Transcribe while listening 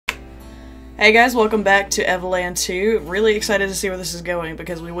Hey guys, welcome back to Evoland2. Really excited to see where this is going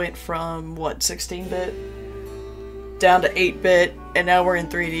because we went from, what, 16-bit down to 8-bit, and now we're in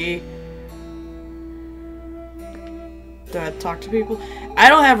 3D. Do I talk to people? I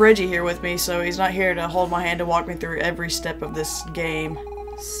don't have Reggie here with me, so he's not here to hold my hand and walk me through every step of this game.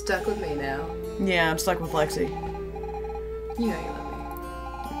 Stuck with me now. Yeah, I'm stuck with Lexi. You know you love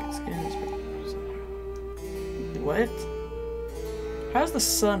me. What? How's the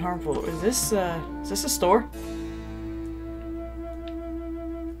sun harmful? Is this a store?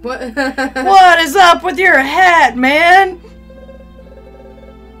 What? What is up with your hat, man?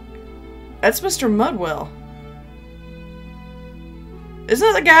 That's Mr. Mudwell. Isn't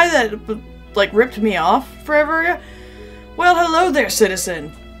that the guy that, like, ripped me off forever ago? Well, hello there,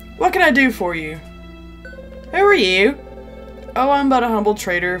 citizen. What can I do for you? Who are you? Oh, I'm but a humble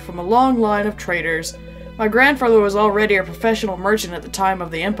trader from a long line of traders. My grandfather was already a professional merchant at the time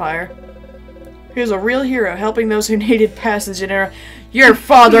of the Empire. He was a real hero, helping those who needed passage in era. Your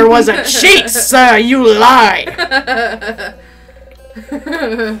father was a cheat, sir! You lie!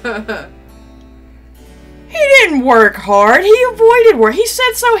 He didn't work hard. He avoided work. He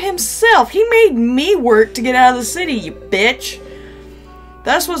said so himself. He made me work to get out of the city, you bitch.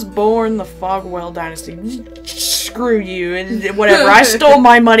 Thus was born the Fogwell dynasty. Screw you and whatever. I stole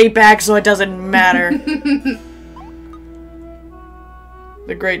my money back, so it doesn't matter.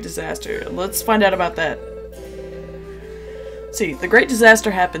 The Great Disaster. Let's find out about that. See, the Great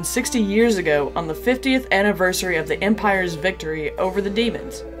Disaster happened 60 years ago on the 50th anniversary of the Empire's victory over the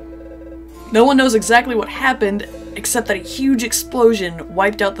demons. No one knows exactly what happened, except that a huge explosion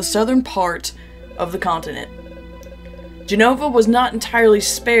wiped out the southern part of the continent. Genova was not entirely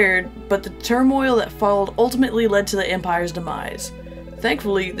spared, but the turmoil that followed ultimately led to the Empire's demise.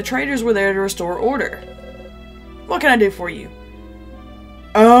 Thankfully, the traders were there to restore order. What can I do for you?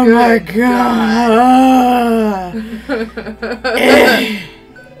 Oh my god!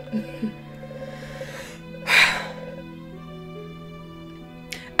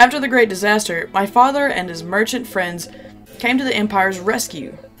 After the Great Disaster, my father and his merchant friends came to the Empire's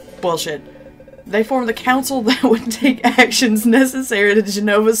rescue. Bullshit. They formed the council that would take actions necessary to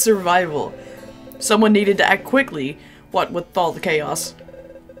Genova's survival. Someone needed to act quickly, what with all the chaos.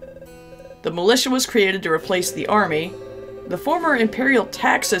 The militia was created to replace the army. The former imperial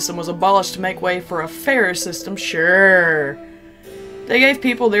tax system was abolished to make way for a fairer system, sure. They gave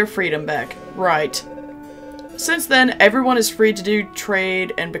people their freedom back, right. Since then, everyone is free to do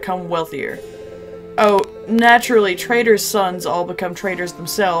trade and become wealthier. Oh, naturally, traders' sons all become traders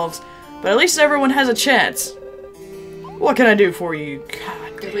themselves, but at least everyone has a chance. What can I do for you?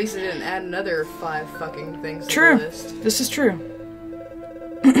 God. At least it didn't add another 5 fucking things to True. the list. This is true.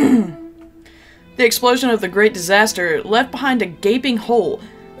 The explosion of the Great Disaster left behind a gaping hole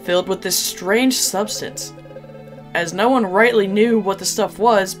filled with this strange substance. As no one rightly knew what the stuff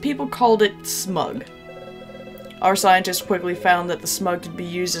was, people called it smug. Our scientists quickly found that the smug could be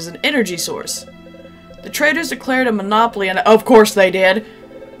used as an energy source. The traders declared a monopoly and of course they did!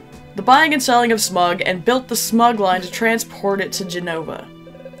 The buying and selling of smug and built the smug line to transport it to Genova.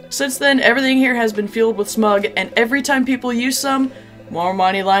 Since then, everything here has been filled with smug, and every time people use some, more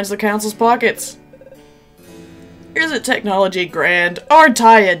money lines the council's pockets. Isn't technology grand? Aren't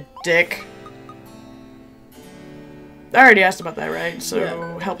I a dick? I already asked about that, right? So,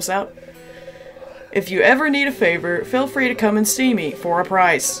 yeah. Help us out. If you ever need a favor, feel free to come and see me for a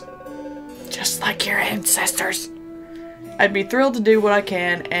price. Just like your ancestors. I'd be thrilled to do what I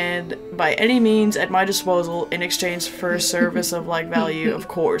can, and by any means at my disposal, in exchange for a service of like value, of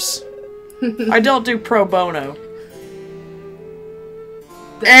course. I don't do pro bono.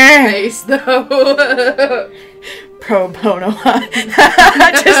 That face, though. Pro bono.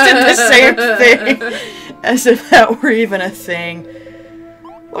 I just did the same thing. As if that were even a thing.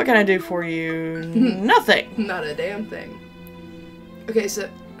 What can I do for you? Nothing. Not a damn thing. Okay, so...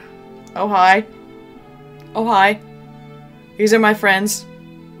 Oh, hi. Oh, hi. These are my friends.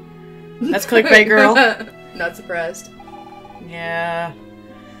 That's Clickbait Girl. Not surprised. Yeah.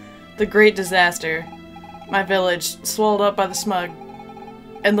 The Great Disaster. My village, swallowed up by the smug.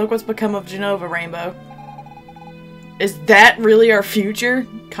 And look what's become of Genova, Rainbow. Is that really our future?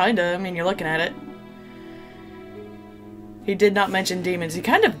 Kinda, I mean, you're looking at it. He did not mention demons. He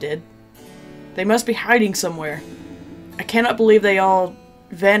kind of did. They must be hiding somewhere. I cannot believe they all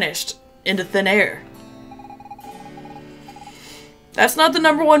vanished into thin air. That's not the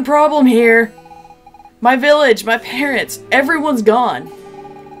 #1 problem here. My village, my parents, everyone's gone.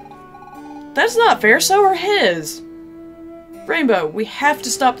 That's not fair, so are his. Rainbow, we have to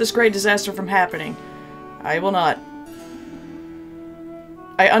stop this great disaster from happening. I will not.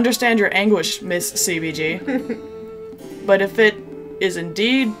 I understand your anguish, Miss CBG. But if it is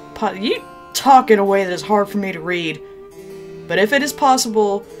indeed you talk in a way that is hard for me to read. But if it is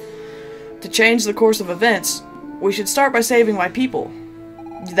possible to change the course of events, we should start by saving my people.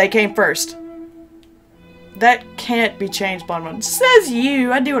 They came first. That can't be changed, Bonbon. Says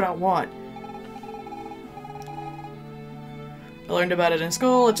you! I do what I want. I learned about it in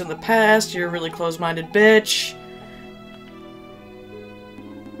school. It's in the past. You're a really close-minded bitch.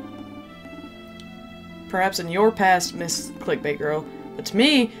 Perhaps in your past, Miss Clickbait Girl. But to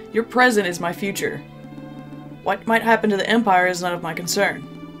me, your present is my future. What might happen to the Empire is none of my concern.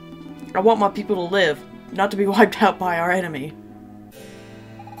 I want my people to live, not to be wiped out by our enemy.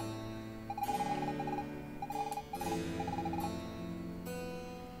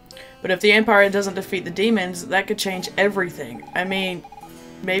 But if the Empire doesn't defeat the demons, that could change everything. I mean,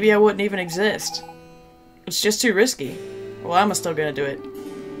 maybe I wouldn't even exist. It's just too risky. Well, I'm still gonna do it.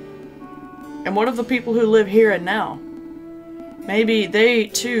 And what of the people who live here and now? Maybe they,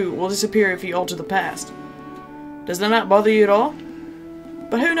 too, will disappear if you alter the past. Does that not bother you at all?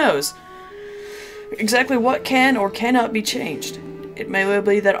 But who knows? Exactly what can or cannot be changed. It may well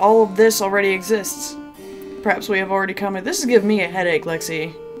be that all of this already exists. Perhaps we have already come in. This is giving me a headache,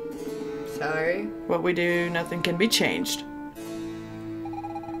 Lexi. Sorry. What we do, nothing can be changed.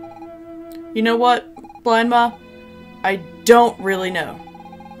 You know what, Blind Ma? I don't really know.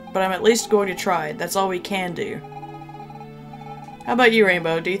 But I'm at least going to try. That's all we can do. How about you,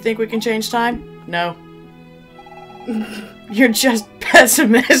 Rainbow? Do you think we can change time? No. You're just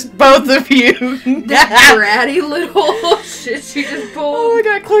pessimist, both of you. That bratty little shit she just pulled. Oh my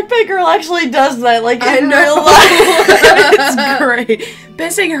god, Clickbait Girl actually does that, like, in real life. It's great.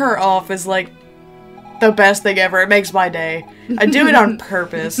 Pissing her off is, like, the best thing ever. It makes my day. I do it on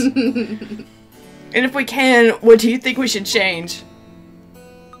purpose. And if we can, what do you think we should change?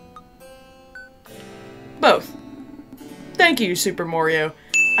 Both. Thank you, Super Mario.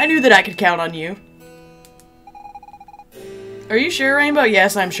 I knew that I could count on you. Are you sure, Rainbow?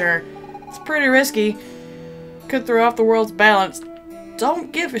 Yes, I'm sure. It's pretty risky. Could throw off the world's balance.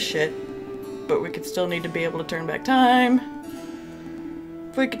 Don't give a shit. But we could still need to be able to turn back time.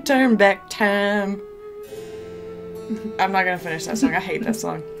 If we could turn back time. I'm not gonna finish that song. I hate that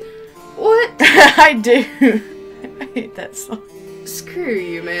song. What? I do. I hate that song. Screw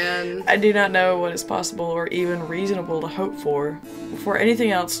you, man. I do not know what is possible or even reasonable to hope for. Before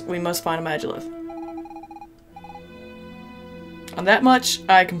anything else, we must find a Magilith. On that much,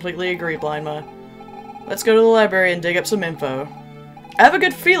 I completely agree, Blind Ma. Let's go to the library and dig up some info. I have a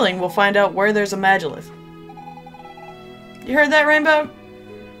good feeling we'll find out where there's a Magilith. You heard that, Rainbow?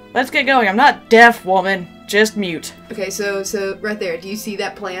 Let's get going. I'm not deaf, woman. Just mute. Okay, so right there. Do you see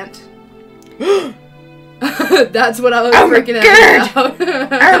that plant? That's what I was freaking out about.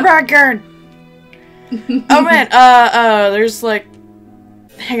 Oh my god! Oh man, there's like...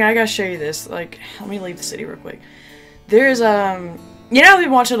 Hang on, I gotta show you this. Like, let me leave the city real quick. There's, you know, we've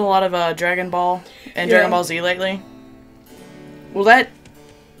been watching a lot of, Dragon Ball and Dragon Ball Z lately? Well, that...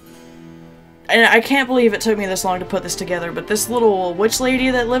 And I can't believe it took me this long to put this together, but this little witch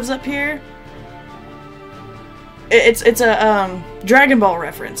lady that lives up here... It's a, Dragon Ball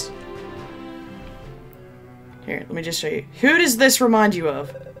reference. Here, let me just show you. Who does this remind you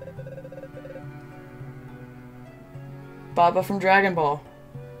of? Baba from Dragon Ball.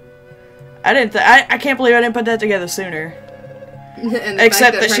 I can't believe I didn't put that together sooner.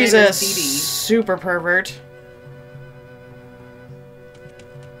 Except that she's a super pervert.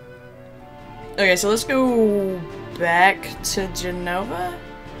 Okay, so let's go back to Genova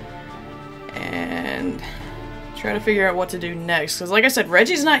and try to figure out what to do next. Because like I said,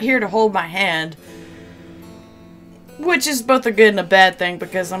 Reggie's not here to hold my hand. Which is both a good and a bad thing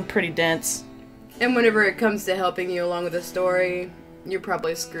because I'm pretty dense. And whenever it comes to helping you along with the story, you're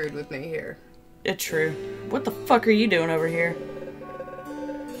probably screwed with me here. It's true. What the fuck are you doing over here?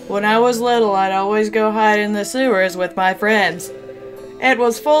 When I was little, I'd always go hide in the sewers with my friends. It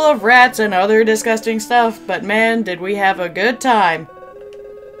was full of rats and other disgusting stuff, but man, did we have a good time.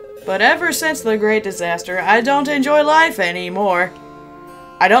 But ever since the Great Disaster, I don't enjoy life anymore.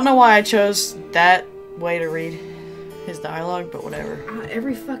 I don't know why I chose that way to read his dialogue, but whatever.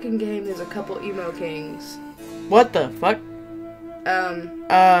 Every fucking game there's a couple emo kings. What the fuck?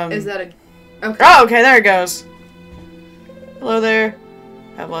 Is that a... Okay. Oh, okay, there it goes. Hello there.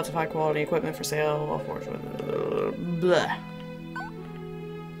 Have lots of high quality equipment for sale. All forged with... Blah.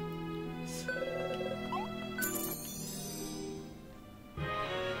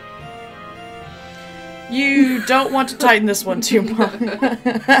 You don't want to tighten this one too much.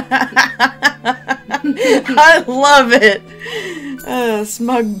 I love it.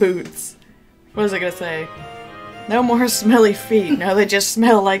 Smug boots. What was I gonna say? No more smelly feet. Now they just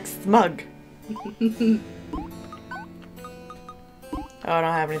smell like smug. Oh, I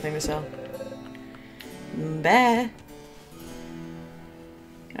don't have anything to sell. Bah.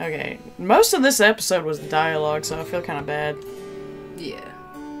 Okay. Most of this episode was dialogue, so I feel kind of bad. Yeah.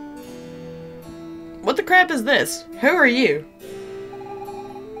 What the crap is this? Who are you?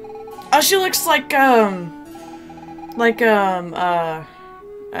 Oh, she looks like, I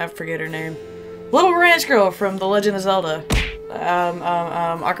forget her name. Little Ranch Girl from The Legend of Zelda.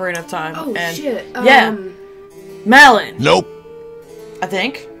 Ocarina of Time. Oh, and shit. Yeah. Malin. Nope. I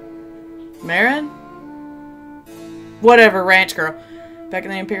think. Marin? Whatever, Ranch Girl. Back in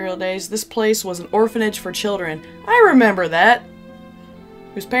the Imperial days, this place was an orphanage for children. I remember that.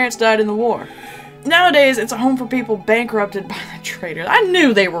 Whose parents died in the war. Nowadays, it's a home for people bankrupted by the traders. I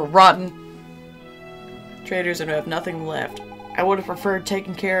knew they were rotten. Traders who have nothing left. I would have preferred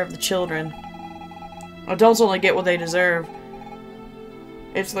taking care of the children. Adults only get what they deserve.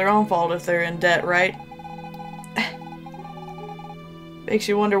 It's their own fault if they're in debt, right? Makes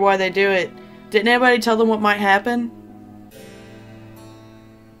you wonder why they do it. Didn't anybody tell them what might happen?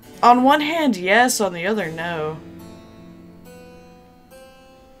 On one hand, yes. On the other, no.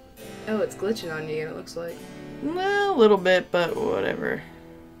 Oh, it's glitching on you, it looks like. Well, a little bit, but whatever.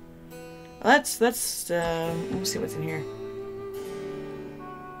 Let me see what's in here.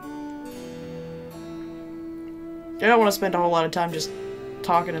 I don't want to spend a whole lot of time just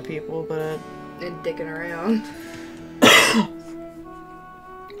talking to people, but... And dicking around.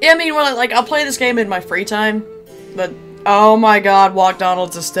 Yeah, I mean, well, like, I'll play this game in my free time, but... Oh my god, Walk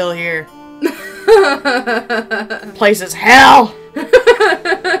Donald's is still here. Place is hell!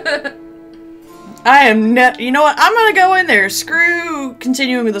 I am you know what? I'm gonna go in there. Screw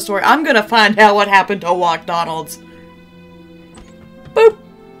continuing with the story. I'm gonna find out what happened to Walk Donald's. Boop!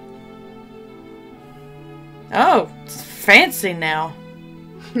 Oh, it's fancy now.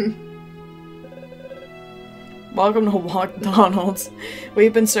 Welcome to Walk Donald's.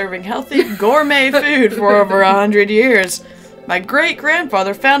 We've been serving healthy, gourmet food for over 100 years. My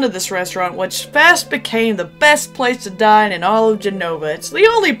great-grandfather founded this restaurant, which fast became the best place to dine in all of Genova. It's the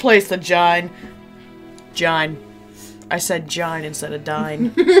only place to dine. I said John instead of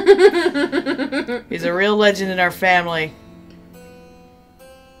dine. He's a real legend in our family.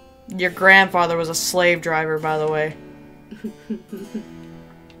 Your grandfather was a slave driver, by the way.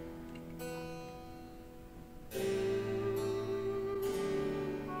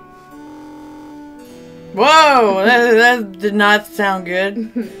 Whoa! That did not sound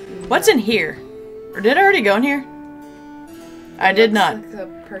good. What's in here? Or did I already go in here? I did not.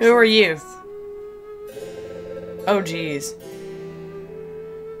 Like who are you? Oh, jeez.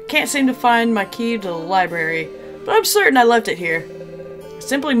 Can't seem to find my key to the library, but I'm certain I left it here. I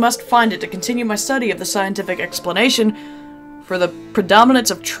simply must find it to continue my study of the scientific explanation for the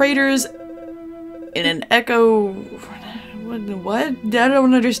predominance of traders in an echo... What? I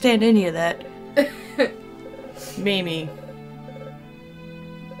don't understand any of that. Mimi.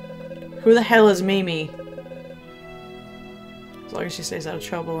 Who the hell is Mimi? As long as she stays out of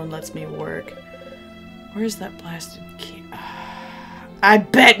trouble and lets me work. Where's that blasted key? I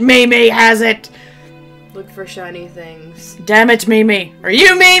bet Mimi has it! Look for shiny things. Damn it, Mimi! Are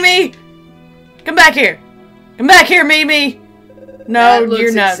you Mimi? Come back here! Come back here, Mimi! No,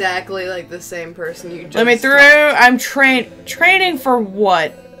 you're not. Exactly like the same person you just Let me through! I'm training for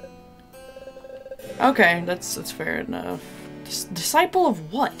what? Okay, that's fair enough. Disciple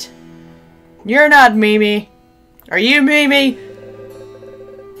of what? You're not Mimi. Are you Mimi?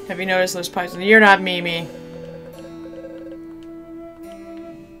 Have you noticed those pipes? You're not Mimi.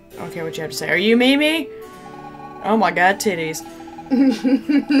 Okay, what you have to say. Are you Mimi? Oh my god, titties.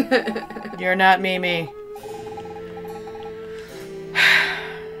 You're not Mimi.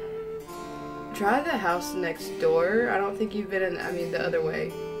 Try the house next door. I don't think you've been in, I mean, the other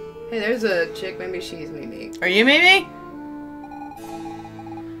way. Hey, there's a chick. Maybe she's Mimi. Are you Mimi?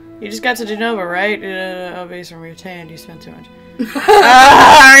 You just got to Genova, right? Obviously from your tan, you spent too much.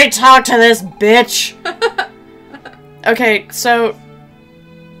 I already talked to this bitch! Okay, so...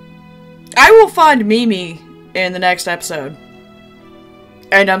 I will find Mimi in the next episode.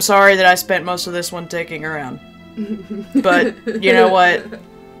 And I'm sorry that I spent most of this one dicking around. But, you know what?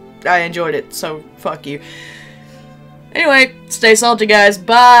 I enjoyed it, so fuck you. Anyway, stay salty, guys.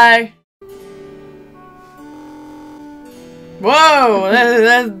 Bye! Whoa!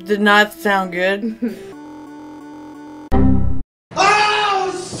 That did not sound good.